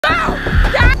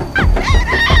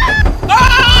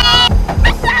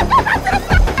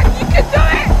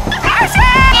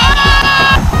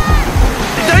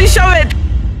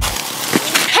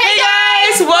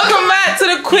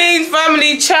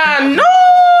channel.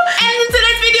 And in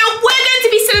today's video, we're going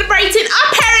to be celebrating our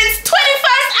parents'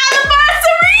 21st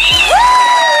anniversary.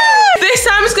 This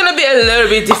time it's gonna be a little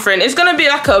bit different. It's gonna be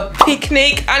like a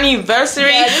picnic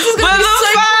anniversary with the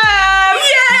fam.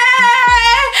 Yeah!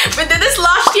 We did this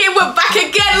last year. We're back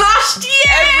again last year.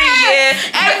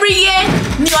 Every year,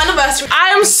 new anniversary. I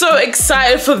am so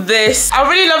excited for this. I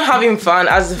really love having fun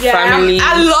as a family.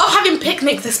 I love having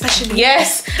picnics, especially.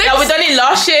 Yes. Like we done it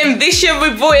last year, and this year we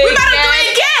bought it. We better do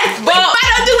it again. We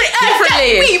better do it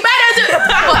differently. We better do it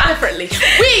differently.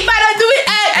 We better do it.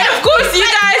 And of course, you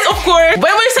guys, of course,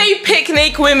 when we say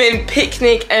picnic, we mean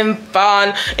picnic and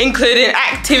fun, including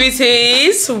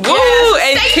activities. Woo!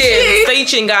 And kids. Stay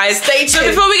tuned, guys. Stay tuned. So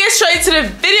before we get straight to the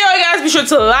video, guys, be sure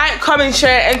to like, comment,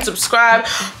 share, and subscribe.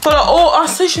 Follow all our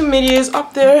social medias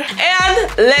up there.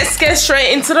 And let's get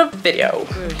straight into the video.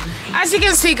 As you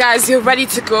can see, guys, we're ready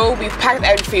to go. We've packed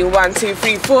everything. 1, 2,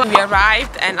 3, 4. We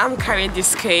arrived, and I'm carrying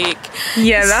this cake.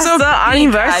 Yeah, that's so the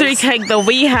anniversary cake that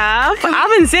we have. I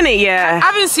haven't seen it yet. I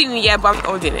haven't seen it yet, but I'm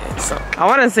holding it. So I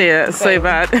want to see it so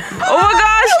bad. Oh my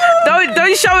gosh!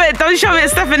 Don't show it! Don't show it,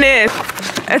 Stephanie.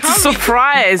 It's a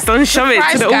surprise. Don't show it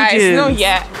to the audience. No,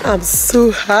 yet. I'm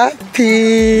so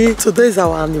happy. Today is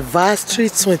our anniversary,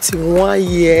 21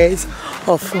 years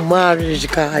of marriage,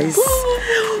 guys.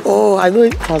 Oh, I know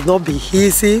it cannot be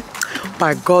easy.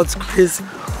 By God's grace,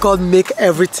 God make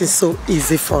everything so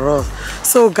easy for us.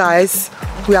 So guys,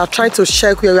 we are trying to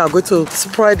check where we are going to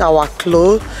spread our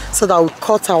clothes so that we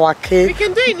cut our cake. We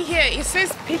can do it in here. It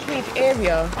says picnic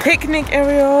area. Picnic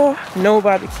area, no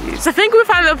barbecues. So I think we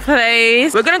found a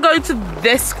place. We're gonna go to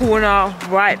this corner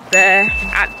right there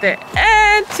at the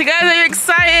end. So guys, are you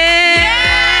excited?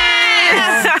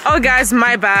 Yeah! Oh guys,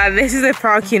 my bad. This is a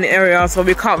parking area, so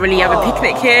we can't really have a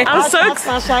picnic here. I'm so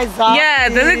excited. Yeah,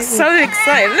 they look so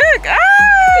excited. Look! Ah!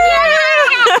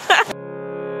 Yeah!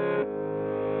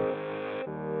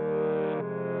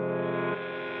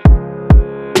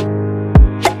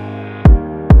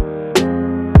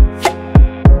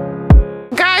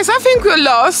 Guys, I think we're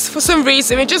lost for some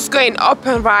reason. We're just going up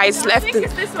and right, left. I think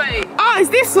it's this way. Oh, it's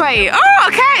this way. Oh,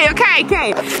 okay,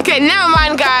 never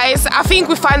mind, guys. I think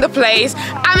we found the place.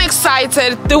 I'm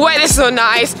excited. The weather's so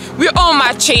nice. We're all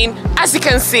matching, as you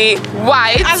can see.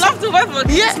 White. I love the weather.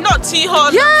 It's not too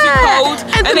hot, not too cold.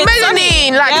 And the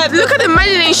melanin, like, look at the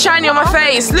melanin shining on my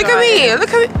face. Look at me.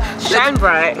 Look at me. Shine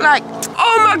bright. Like,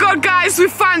 oh my God, guys, we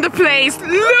found the place.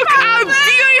 Look how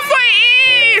beautiful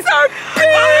it is. So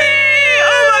big.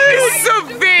 It's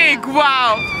so big,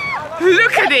 wow.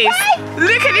 Look at this.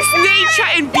 Look at this nature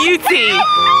and beauty.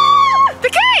 The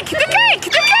cake, the cake, the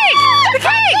cake, the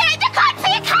cake.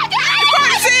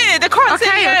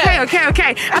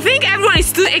 Okay. I think everyone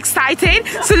is too excited,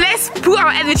 so let's put our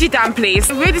energy down, please.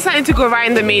 We're deciding to go right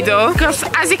in the middle because,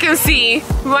 as you can see,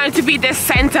 we want to be the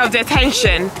center of the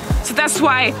attention. So that's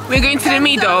why we're going to the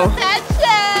middle.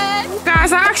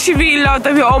 Guys, I actually really love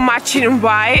that we're all matching in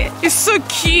white. It's so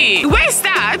cute. Where's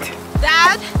Dad?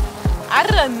 Dad? I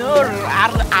don't know.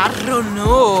 I don't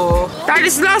know. Dad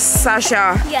is lost,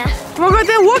 Sasha. Yeah. Oh my God,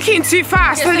 they're walking too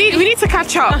fast. We need to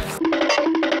catch up.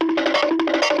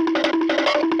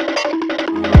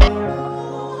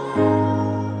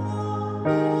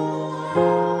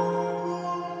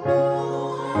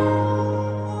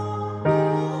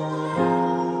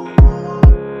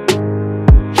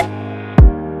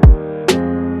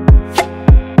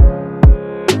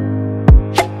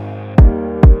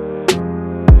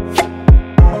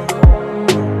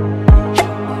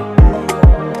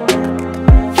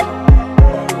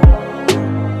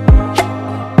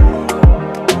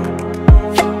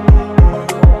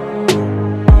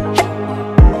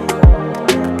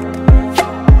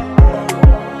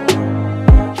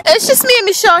 It's just me and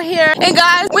Michelle here. And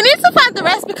guys, we need to find the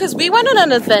rest because we went on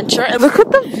an adventure and look at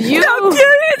the view. The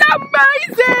view is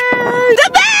amazing! The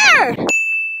bear!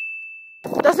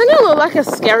 Doesn't it look like a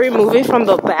scary movie from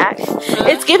the back?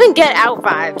 It's giving Get Out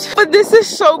vibes. But this is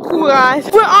so cool, guys.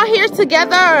 We're all here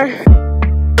together.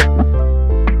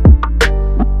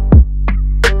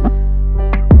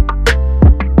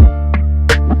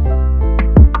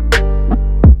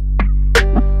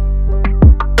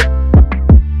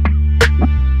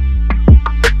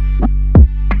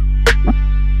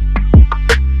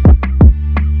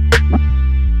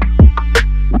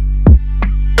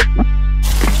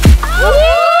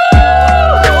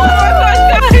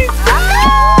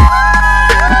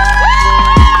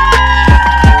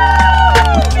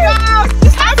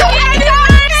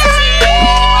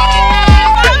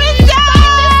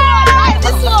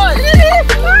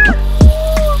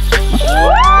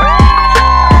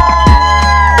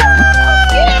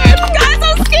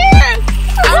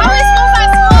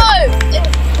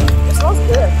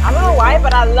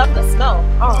 but I love the smell.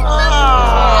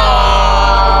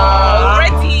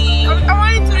 Already. I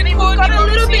wanted to record a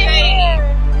little bit.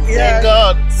 Yeah.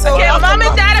 God. So Okay, mom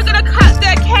and dad are gonna cut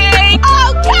the cake.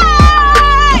 Okay.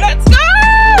 Let's go.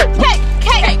 Cake,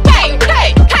 cake, cake,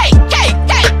 cake, cake, cake,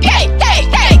 cake, cake,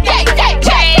 cake, cake, cake, cake,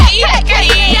 cake,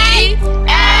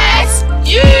 J-S-U-S,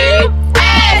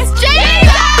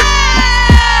 Jesus!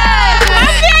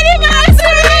 Happy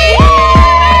anniversary!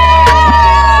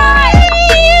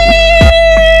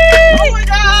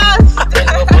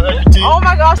 Oh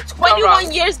my gosh,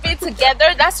 21 years being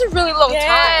together, that's a really long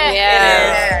time.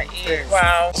 Yeah.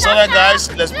 Wow. So yeah, guys,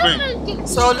 let's pray.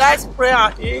 So let's pray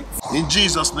and eat. In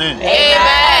Jesus' name.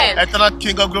 Amen. Eternal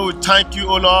King of Glory, we thank you,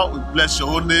 O Lord. We bless your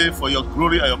holy name for your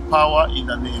glory and your power in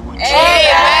the name of Jesus.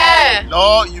 Amen.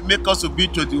 Lord, you make us to be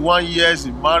 21 years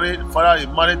in marriage. Father, a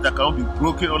marriage that cannot be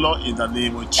broken, O Lord, in the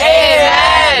name of Jesus.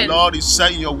 Amen. Lord, you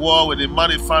said in your word, when a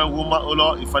man find a woman, O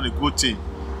Lord, you find a good thing.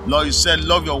 Lord, you said,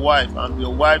 love your wife, and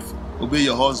your wife obey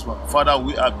your husband. Father,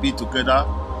 we are be together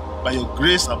by your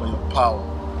grace and by your power.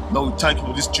 Lord, we thank you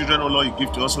for these children, O Lord, you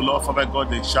give to us, O Lord. Father God,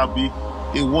 they shall be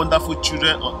a wonderful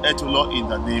children on earth, O Lord, in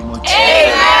the name of Jesus.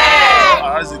 Amen.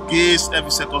 Arise against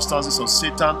every circumstances of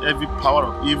Satan, every power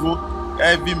of evil,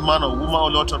 every man or woman, O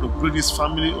Lord, trying to bring this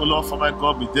family, O Lord. Father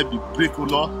God, may there be break, O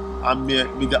Lord, and may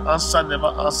the answer never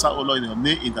answer, O Lord, in your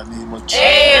name, in the name of Jesus.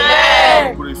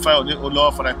 Amen. Purify your name, O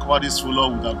Lord, for I cover this, O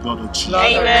Lord, with the blood of Jesus.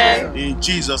 Amen. In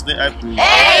Jesus' name I pray.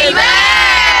 Amen.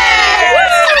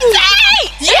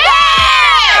 Yes!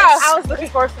 I was looking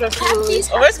forward to the food.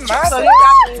 Oh, where's my So you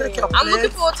guys take your I'm looking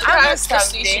place. forward to trying some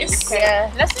sushi.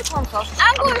 Yeah. Let's do some sushi.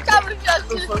 I'm going to start with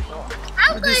the sushi.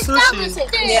 I'm With the sushi.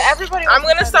 Yeah, everybody. I'm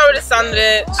gonna start with the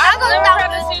sandwich. I'm going to start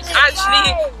with the sushi. Actually,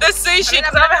 the sushi,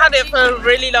 because I haven't had it for a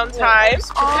really long time.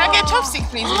 Can I get chopsticks,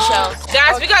 please, Michelle?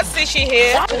 Guys, we got sushi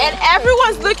here. And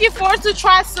everyone's looking forward to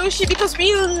try sushi because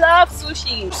we love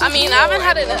sushi. I mean, I haven't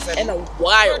had it in a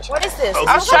while. What is this?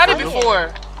 I've tried it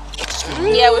before.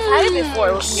 Yeah, we've had it before.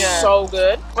 It was So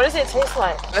good. What does it taste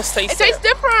like? Let's taste It tastes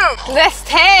different. Let's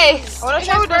taste. I want to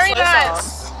try with very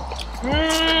nice.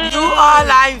 You all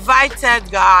are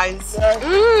invited, guys.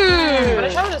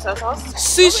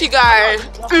 Sushi, guys.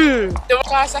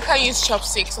 Guys, I can't use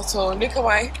chopsticks at all. Look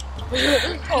away.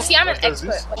 See, I'm an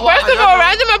expert. First of all,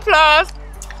 random applause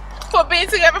for being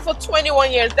together for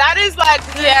 21 years. That is like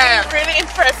really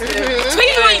impressive.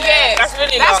 21 years. That's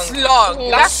really long.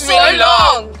 That's so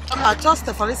long. I just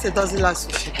Stephanie said doesn't like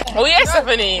sushi. Oh yeah,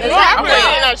 Stephanie. Exactly. I'm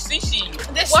really like sushi.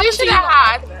 The What sushi I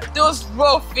had, there was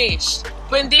raw fish.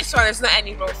 But in this one, there's not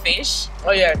any raw fish.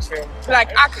 Oh yeah, true.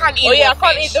 Like I can't eat. Oh yeah, I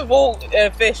can't eat the raw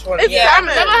fish one. It's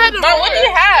salmon. Never had Mom, what do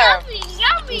you have?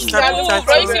 Yummy. Oh,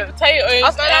 roasted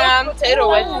potatoes and potato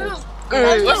wedges.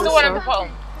 What's the one at the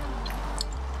bottom?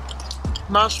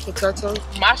 Mashed potatoes.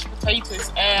 Mashed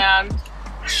potatoes and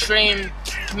shrimp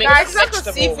mixed Guys, like a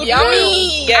vegetable. seafood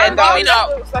Yummy. Yeah, I'm giving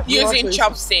up like using waffles.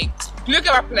 chopsticks. Look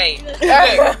at my plate. Look,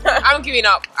 I'm giving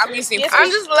up. I'm using. I'm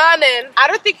just learning. I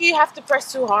don't think you have to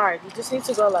press too hard. You just need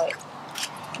to go like.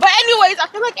 But anyways, I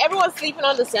feel like everyone's sleeping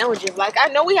on the sandwiches. Like I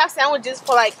know we have sandwiches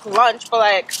for like lunch, but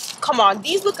like, come on,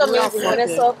 these look amazing when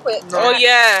it's so quick. Oh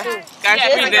yeah, guys,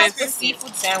 Yeah, bring like this. the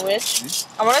seafood sandwich.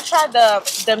 I want to try the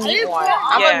meat one.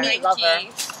 I'm a meat lover.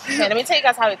 Okay, let me tell you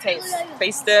guys how it tastes.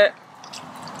 Taste it.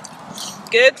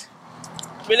 Good.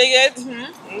 Really good.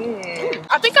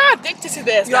 I think I'm addicted to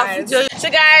this, guys. So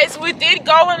guys, we did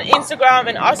go on Instagram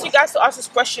and ask you guys to ask this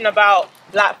question about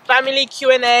like family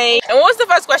Q&A. And what was the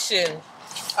first question?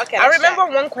 Okay, I remember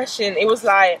one question. It was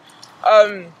like,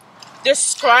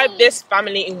 describe this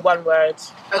family in one word.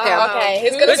 Okay.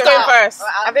 Who's going first?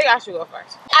 I think I should go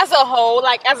first. As a whole,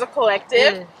 like as a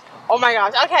collective, oh my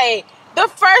gosh. Okay, the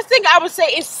first thing I would say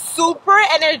is super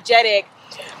energetic.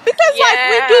 Because like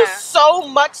we do so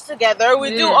much together,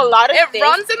 we do a lot of things. It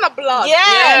runs in the blood.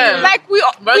 Yeah. Like we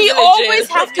always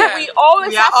have to. We always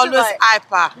We have are always to. Like,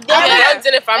 hyper. It runs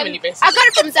in a family, basically. I got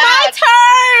it from Dad.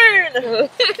 My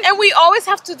turn. And we always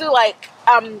have to do like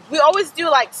we always do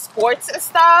like sports and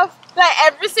stuff. Like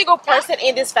every single person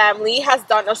in this family has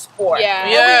done a sport. Yeah.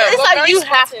 It's like you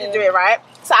have to do it, right?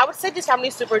 So I would say this family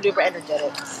is super duper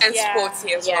energetic. And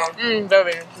sporty as well.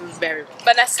 Very.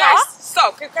 But that's guys,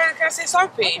 stop. Can I say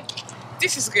something?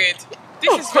 This is good.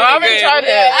 This is really I haven't good. tried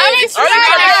it. I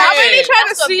haven't tried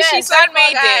the sushi. Dad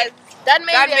made it. Dad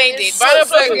made it. But it's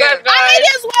so good. I made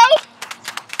it as well.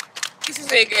 This is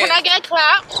really good. Can I get a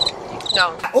clap? No.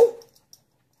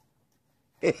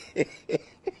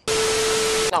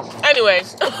 No.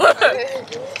 Anyways,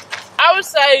 I would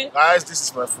say, Guys, this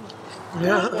is my food.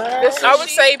 I would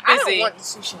say busy.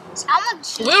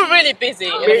 We're really busy.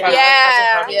 In the family.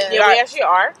 Yeah, we actually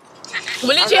are. We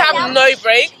literally have no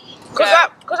break.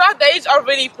 Because our days are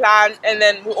really planned, and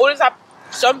then we always have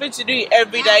something to do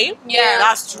every day. Yeah.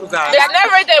 That's true, guys. There's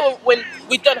never a day when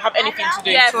we don't have anything to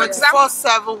do. Yeah,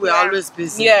 24/7, we're always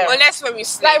busy. Yeah. Unless when we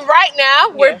sleep. Like right now,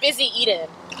 we're busy eating.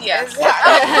 Yeah.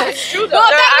 It's true though. Well,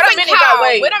 No, that I don't doesn't mean it that count.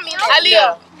 way. We don't mean that.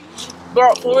 Yeah.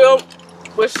 But for real,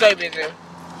 we're so busy.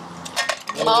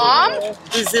 Mom?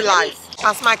 Busy life.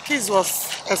 As my kids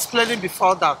was explaining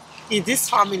before that, in this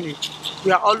family,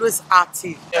 we are always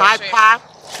active. Hyper,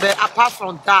 but apart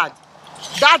from dad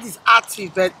is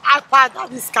active, but hyper,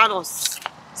 that is kind of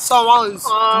someone who's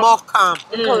more calm.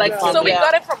 Collective. So we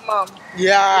got it from mom.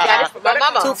 Yeah. Got it from my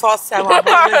mama. 247. I'm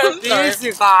always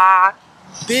busy, guy.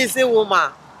 Busy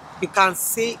woman. You can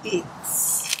see it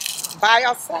by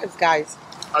yourself, guys.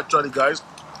 Actually, guys,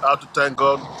 I have to thank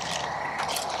God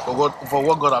for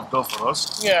what God have done for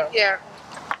us. Yeah. Yeah.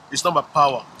 It's not by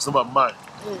power, it's not by mind.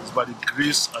 It's by the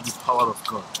grace and the power of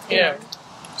God. Yeah.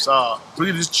 So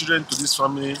bringing these children to this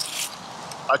family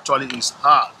actually is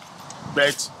hard.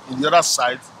 But in the other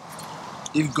side,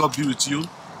 if God be with you,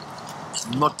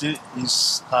 nothing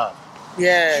is hard.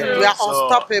 Yeah, True. we are So,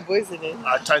 unstoppable, isn't it?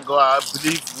 I thank God. I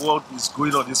believe what is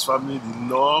going on in this family,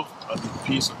 the love and the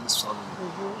peace of this family.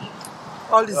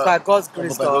 All is by God's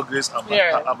grace. By God's grace and by,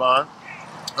 Yeah.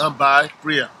 and by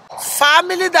prayer.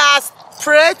 Family that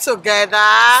pray together.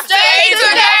 Stay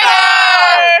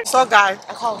together. So, guys,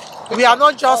 we are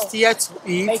not just here to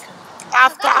eat.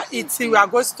 After eating, we are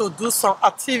going to do some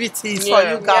activities for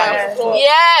you guys.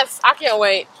 Yes, I can't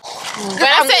wait. When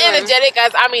I say energetic,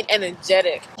 guys, I mean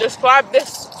energetic. Describe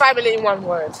this family in one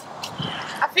word.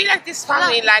 I feel like this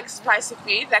family likes spicy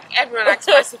food. Like everyone likes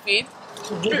spicy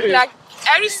food. Like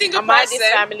every single Am I person. this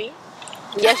family?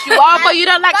 Yes, you are, but you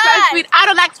don't like spicy food. I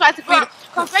don't like spicy food. But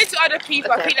compared to other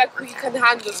people, I feel like we can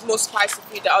handle more spicy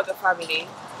food than other family.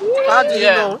 How do you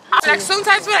know? Like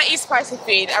sometimes when I eat spicy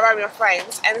food around my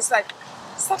friends, and it's like,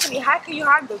 Stephanie, how can you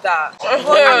handle that? But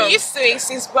I'm used to it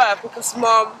since birth because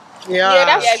mom. Yeah,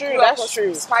 that's grew true. up That's with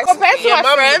true. spicy Compared food. to Yeah,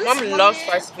 my friends, mom loves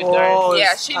spicy food. Oh,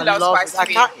 Yeah, she I loves love spicy it. I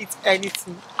food. can't eat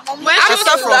anything. When she was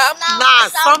Except for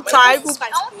snacks. Sometimes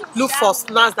look for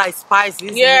snacks that is spicy.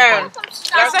 isn't Yeah. it?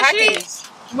 especially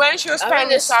when she was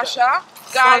pregnant with Sasha,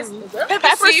 guys,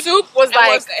 Pepper soup was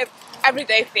like an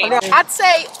everyday thing. I'd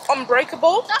say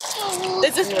unbreakable.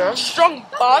 There's this strong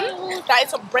bond that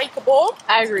is unbreakable.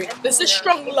 I agree. There's this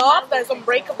strong love that is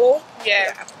unbreakable.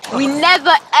 Yeah. We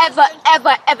never,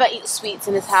 ever eat sweets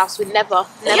in this house. We never.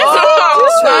 Yes,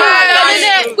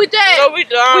 We did. No, we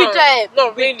don't. We did.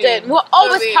 Not We really. did. We're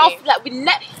always really. healthy. Like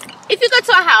if you go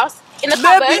to a house in the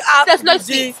Maybe cupboard, there's no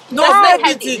sweets. no, There's no maybe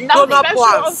candy. the Nothing. grown-up On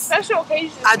ones. special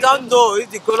occasions. I don't know if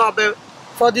the grown-up, but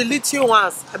for the little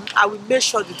ones, I will make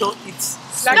sure they don't eat.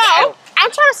 No,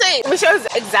 I'm trying to say Michelle's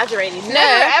exaggerating.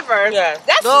 Never ever. Yeah.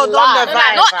 That's No, don't lie.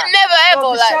 never. Not never ever. No,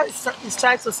 Like Michelle is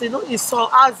trying to say, no, it's some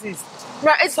houses.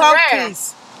 Right, it's Some rare.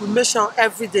 kids, we make sure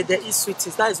every day they eat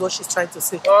sweeties. That is what she's trying to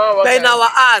say. Oh, But in our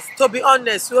house, to be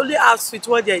honest, we only have sweet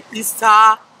when they're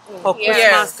Easter or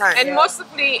Christmas time. And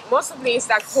mostly it's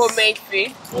like homemade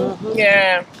food.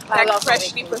 Yeah. Like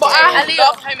freshly prepared. But I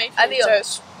love homemade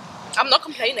food. I'm not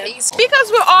complaining.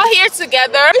 Because we're all here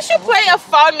together, we should play a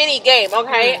fun mini game,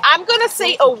 okay? I'm gonna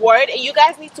say a word and you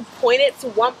guys need to point it to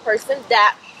one person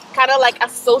that kind of like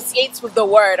associates with the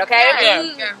word, okay? Yeah.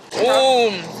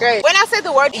 Great. When I say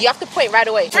the word, you have to point right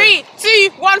away. 3, 2,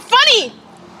 1, funny!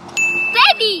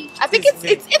 baby. I think it's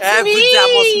Every me. day I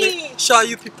must make sure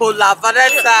you people laugh.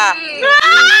 Vanessa.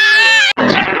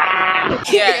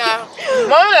 Yeah.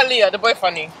 Mom and Leah, the boy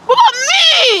funny. What about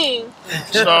me?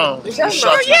 So, Yeah,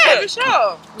 for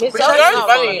sure. It's very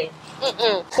funny.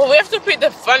 But we have to pick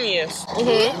the funniest.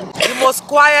 The most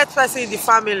quiet person in the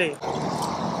family.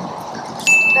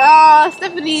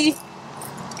 Stephanie.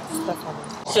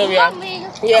 Sylvia.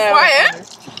 Yeah. Quiet?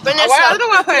 Vanessa. I don't know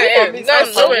why quiet. No,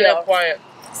 Sylvia quiet.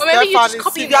 Or maybe you just Stephanie,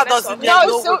 copy Sylvia Vanessa. doesn't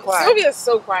No, quiet. Sylvia's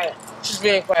so quiet. She's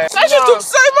very quiet. Sasha took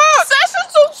so much. Sasha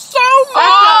took so much.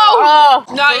 Oh.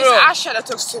 No, it's Asha that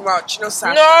talks too much. No,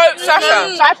 Sasha. No,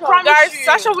 Sasha. I promise Guys, you.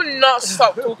 Sasha will not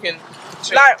stop talking.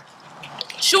 Like,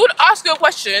 she would ask you a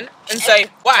question and say,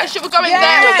 why? She would go in No, there.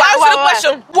 answer the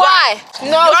question, why?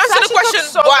 No, No, answer the Sasha question,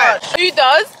 talks so why? much. Who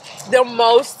does the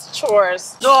most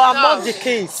chores? No, I'm not the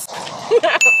case.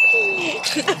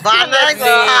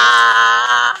 Vanessa.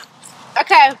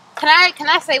 Okay. Can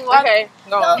I say one? Okay,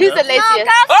 no. Who's the laziest?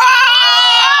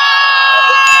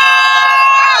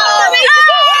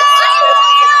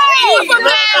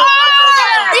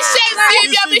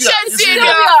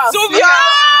 Sylvia.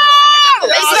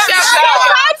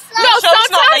 No,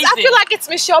 sometimes I feel like it's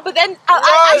Michelle, but then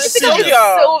I think it's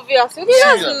Sylvia. Sylvia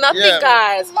does nothing,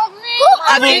 guys.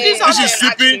 If she's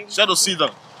sleeping, she has to sit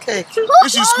down. Cake.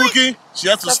 If she's cooking, she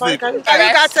has to sleep. Can you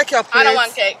guys take your plate? I don't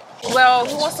want cake. Well,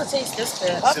 who wants to taste this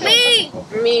bit? Me.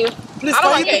 Me. Please, I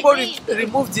don't can you want people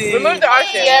remove the... Remove the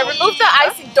icing. Yeah, remove the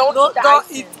icing. Don't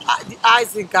eat the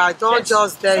icing, guys. Don't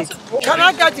just there. Can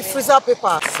I get the freezer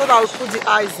paper so that we put the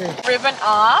icing? ribbon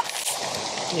off.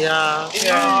 Yeah.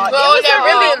 Well, they're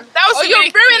really... That was you're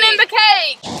ruining the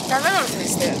cake. I really want to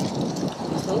taste it.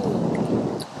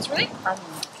 It's really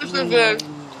This is good.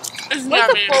 It's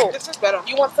yummy. This is better.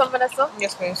 You want some, Vanessa?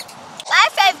 Yes, please. My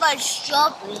favorite is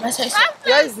strawberry.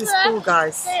 Where is the spoon,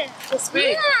 guys? It's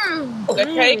sweet. The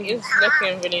cake is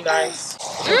looking really nice.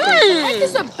 Cake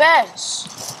is the best.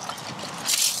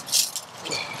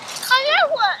 Can I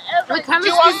whatever? Do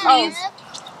you want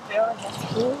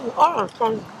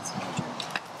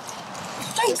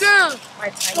Thank you. my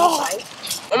tiny bite?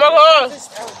 Oh my god.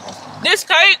 This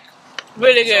cake,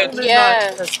 really good.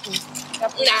 Yeah.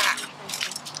 Nah.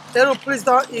 Dero, please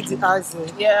don't eat the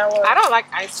icing. Yeah, well, I don't like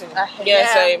icing.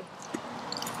 Yeah, same.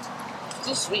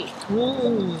 Too sweet.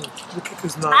 The cake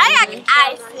is nice. I like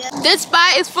ice. This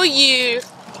bite is for you.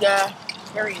 Yeah.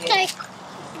 Very good. Cake.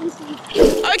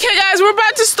 Okay guys, we're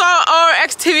about to start our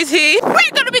activity.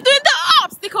 We're gonna be doing the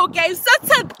obstacle game. So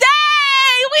today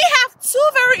we have two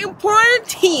very important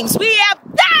teams. We have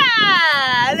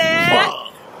Dan and Mom.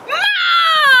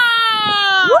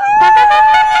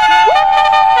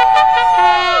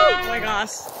 Oh my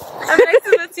gosh. I'm next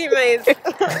to the teammates.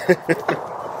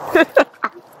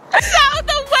 So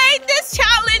the way this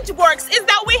challenge works is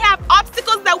that we have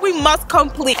obstacles that we must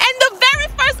complete. And the very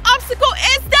first obstacle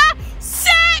is the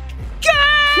sack game!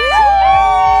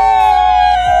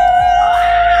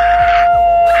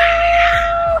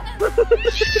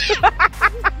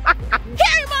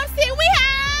 Here, Momsy, we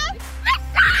have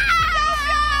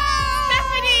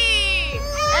Stephanie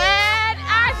and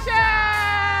Asher.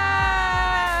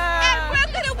 And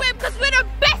we're gonna win because we're the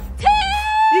best team.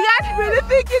 You guys really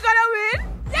think you're gonna win?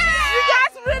 Yeah. You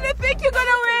guys really think you're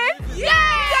gonna win? Yeah.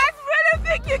 You guys really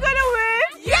think you're gonna win?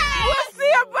 Yeah. We'll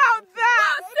see about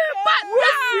that.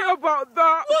 We'll see about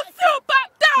that. We'll see about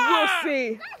that. We'll see.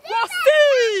 We'll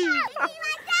see.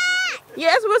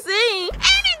 Yes, we'll see. And in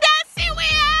that scene we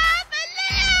have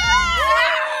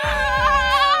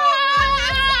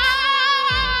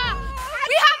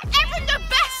we have even the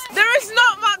best. There is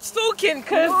not much talking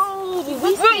because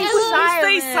we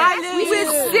stay silent. We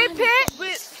zip it. We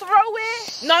throw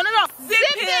it. No.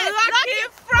 Zip it. Lock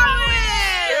it. Throw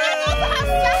it.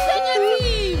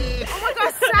 Oh my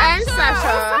God, Sasha. And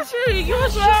Sasha. Sasha, you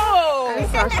as well. And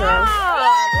Sasha.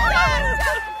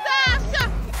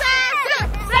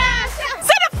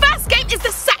 So the first game is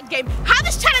the sack game. How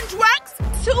this challenge works?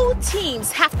 Two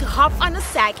teams have to hop on the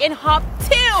sack and hop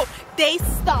till they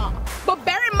stop. But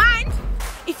bear in mind,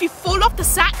 if you fall off the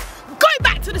sack, go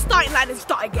back to the starting line and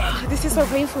start again. This is so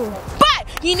painful. But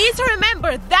you need to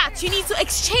remember that you need to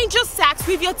exchange your sacks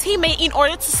with your teammate in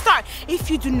order to start. If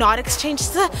you do not exchange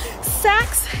the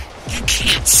sacks, you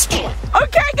can't start.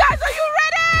 Okay, guys, are you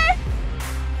ready?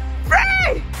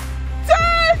 3, 2,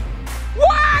 1,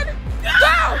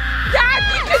 go! Dad,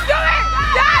 you can do it!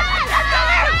 Dad, you can do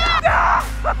it!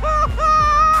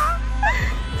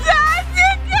 Dad,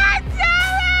 you can do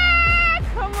it!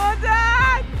 Come on,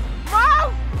 Dad! Mom!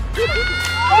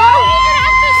 Mom!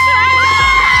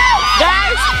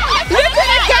 Guys, look at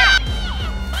the gap!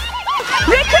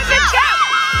 Look at the gap!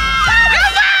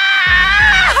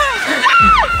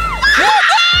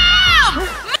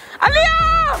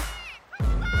 Aliyah!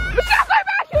 Look at my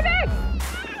back, you next!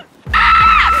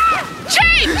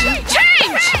 Change!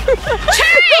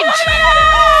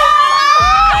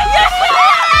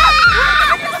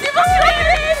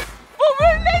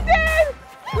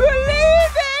 We're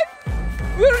leaving!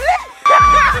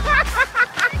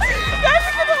 Guys,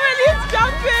 look at the way he's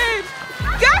jumping!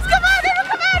 Guys, come on!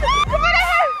 Come on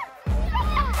ahead!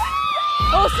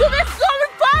 Oh, Sylvia's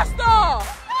going faster!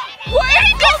 What is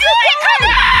he doing?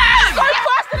 He's going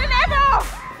faster than ever!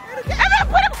 Emma,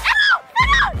 put him!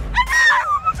 Emma!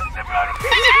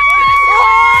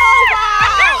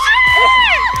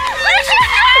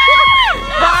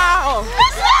 Wow!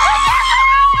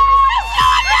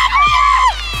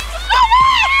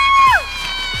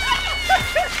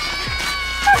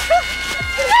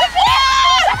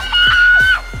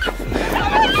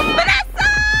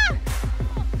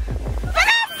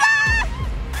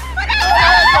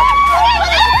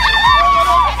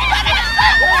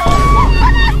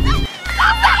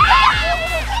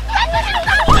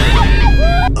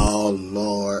 Oh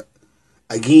Lord.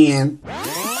 Again.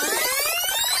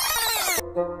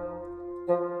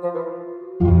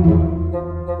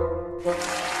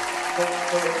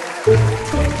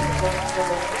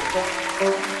 They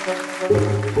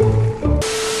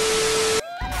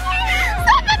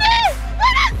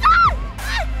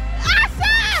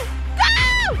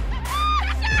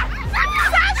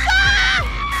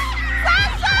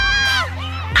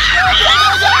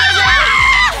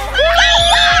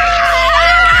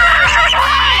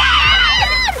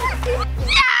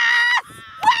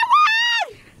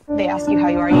ask you how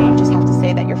you are, you just have to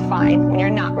say that you're fine when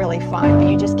you're not really fine, but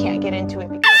you just can't get into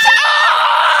it because...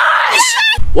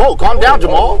 Whoa, calm down,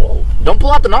 Jamal. Don't pull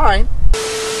out the 9.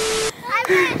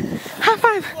 High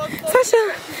five. Sasha,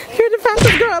 you're the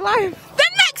fastest girl alive. The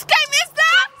next game is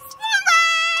the spoon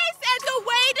race. And the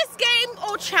way this game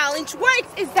or challenge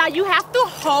works is that you have to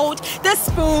hold the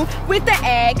spoon with the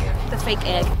egg, the fake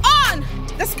egg, on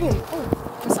the spoon.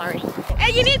 Oh, I'm sorry.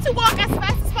 And you need to walk as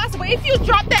fast as possible. If you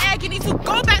drop the egg, you need to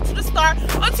go back to the start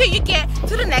until you get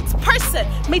to the next person.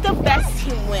 May the best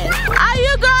team win. Are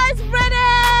you guys ready?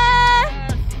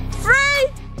 3,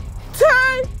 2,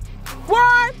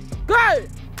 1, go.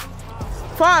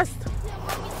 Fast.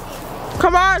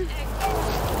 Come on.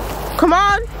 Come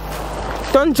on.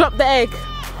 Don't drop the egg.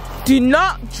 Do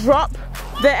not drop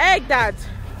the egg, Dad.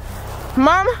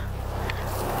 Mom,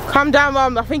 calm down,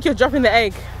 Mom. I think you're dropping the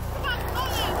egg.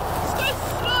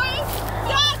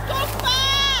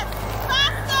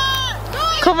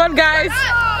 Come on, guys.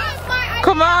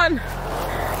 Come on.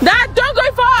 Dad, don't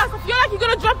go fast. I feel like you're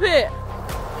going to drop it.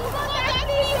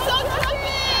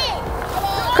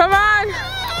 Come on.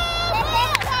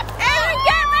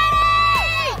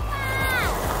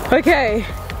 Okay.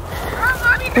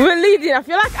 We're leading. I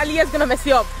feel like Aliyah's going to mess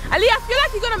you up. Aliyah, I feel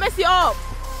like you're going to mess it up.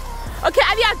 Okay,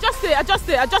 Aliyah, adjust it.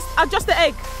 Adjust the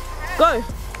egg. Go.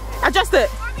 Adjust it.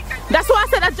 That's why I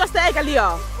said adjust the egg,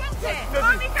 Aliyah.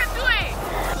 Mommy can do it.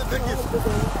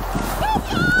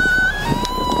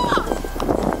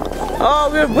 Oh,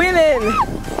 we're winning.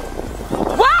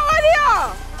 Wow,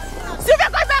 Aliyah. Sylvia,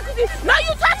 go back with it. No,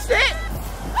 you touched it.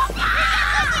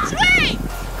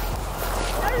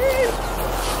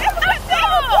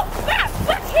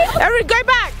 Erin, go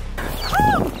back.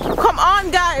 Come on,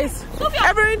 guys.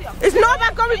 Erin, it's not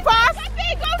about going fast.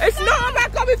 It's not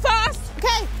about going fast.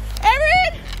 Okay,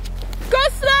 Erin, go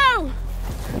slow.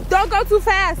 Don't go too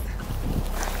fast.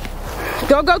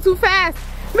 Don't go too fast.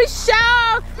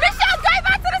 Michelle, go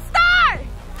back to the start.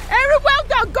 Erin, well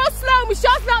done. Go slow.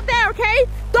 Michelle's not there, okay?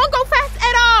 Don't go fast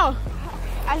at all.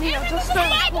 Aliyah, just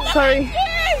stop. Sorry.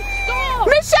 Stop.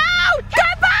 Michelle, go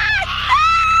back.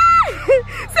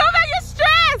 Sylvia, you're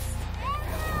stressed.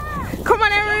 Come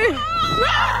on, Erin.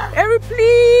 Erin,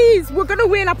 please. We're gonna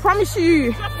win. I promise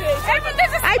you.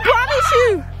 I promise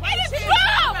you.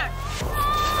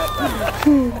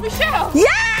 Michelle.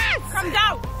 Yes. Come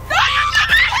down.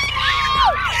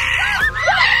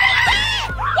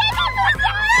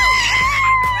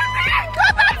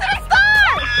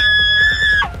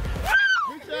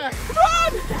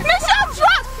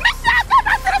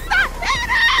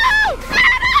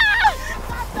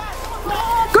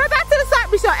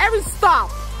 Stop!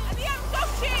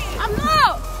 I'm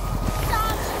not!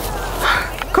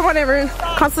 Come on, everyone.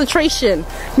 Concentration.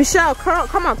 Michelle,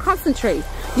 come on, concentrate.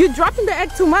 You're dropping the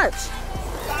egg too much.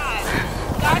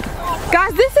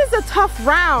 Guys, this is a tough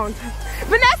round.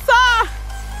 Vanessa!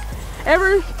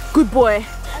 Everyone, good boy.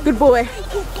 Good boy.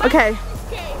 Okay.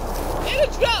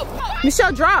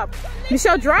 Michelle, drop.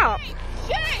 Michelle, drop.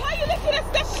 Why are you looking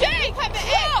at the shake? Have the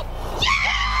egg.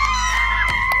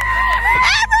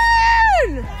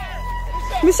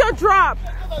 Michelle, drop.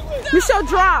 Michelle,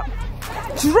 drop.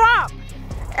 Drop.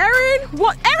 Erin,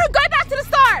 what? Erin, go back to the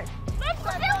start.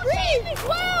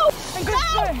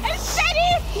 And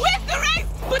steady with the race,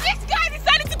 but this guy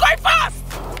decided to go fast.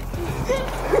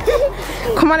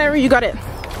 Come on, Erin, you got it.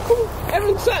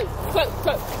 Erin, slow.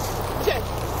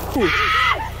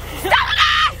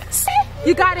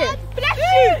 You got it.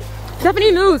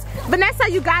 Stephanie, lose. Vanessa,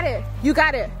 you got it. You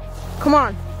got it. Come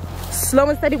on. Slow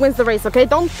and steady wins the race, okay?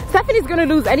 Stephanie's gonna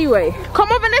lose anyway. Come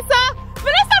on, Vanessa!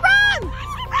 Vanessa, run!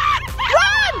 Run!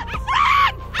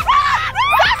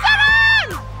 Vanessa, run!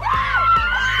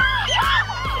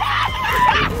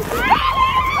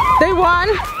 They won.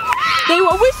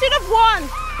 We should have won.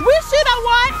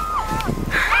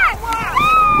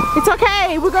 It's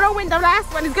okay. We're gonna win the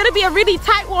last one. It's gonna be a really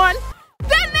tight one.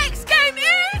 The next game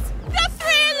is the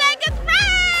three-legged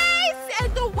race.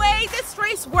 And the way this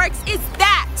race works is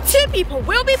that 2 people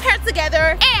will be paired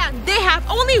together and they have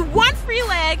only one free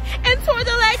leg, and 2 of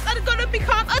the legs are gonna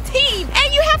become a team,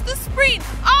 and you have to sprint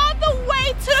all the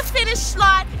way to the finish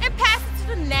line and pass it to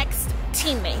the next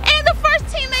teammate. And the first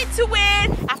teammate to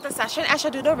win, after Sasha and Asha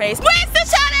do the race, wins the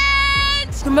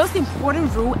challenge! The most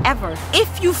important rule ever: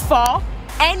 if you fall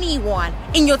anyone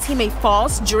in your teammate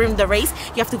falls during the race,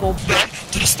 you have to go back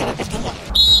to the start of the block.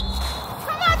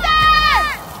 Come on,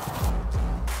 Dad!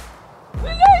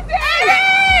 We're losing!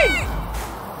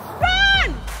 Run!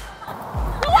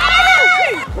 Come on!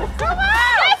 Come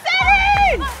on! Yes,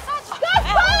 Erin! Go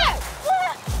for it!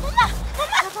 Mama!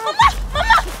 Let's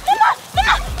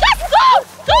go!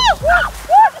 Go!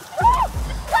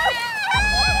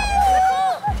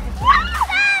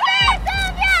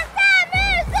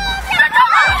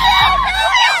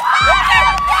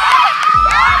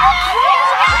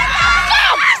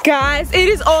 Guys, it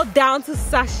is all down to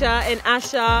Sasha and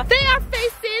Asha. They are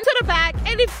facing to the back,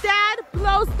 and if Dad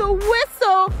blows the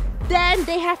whistle, then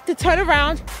they have to turn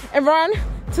around and run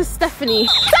to Stephanie.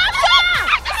 Sasha!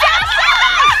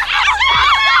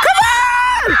 Come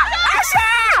on! Asha!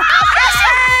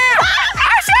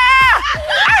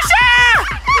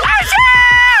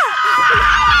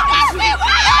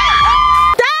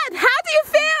 Dad, how do you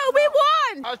feel? We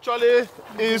won! Actually,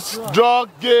 it's drug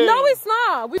game. No, it's not.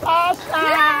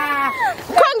 Sasha!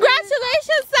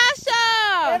 Congratulations, Sasha!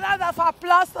 A round of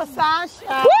applause to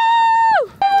Sasha. Woo!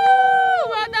 Woo!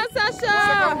 Well done, Sasha!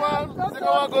 Second one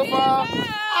go for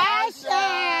Asha!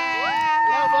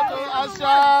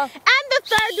 Asha. And the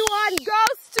third one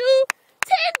goes to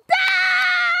Team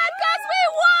Dad! Because we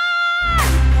won!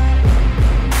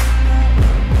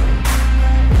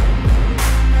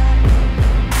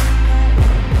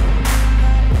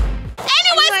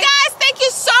 Anyways, guys, thank you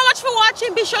so much for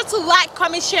watching. Be sure to like,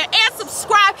 comment, share, and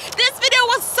subscribe. This video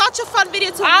was such a fun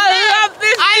video to make. I love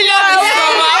this video so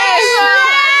much.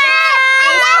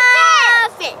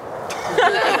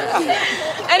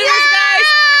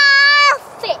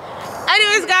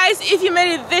 Anyways, guys, if you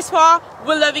made it this far,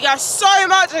 we love you guys so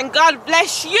much, and God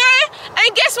bless you.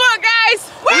 And guess what, guys?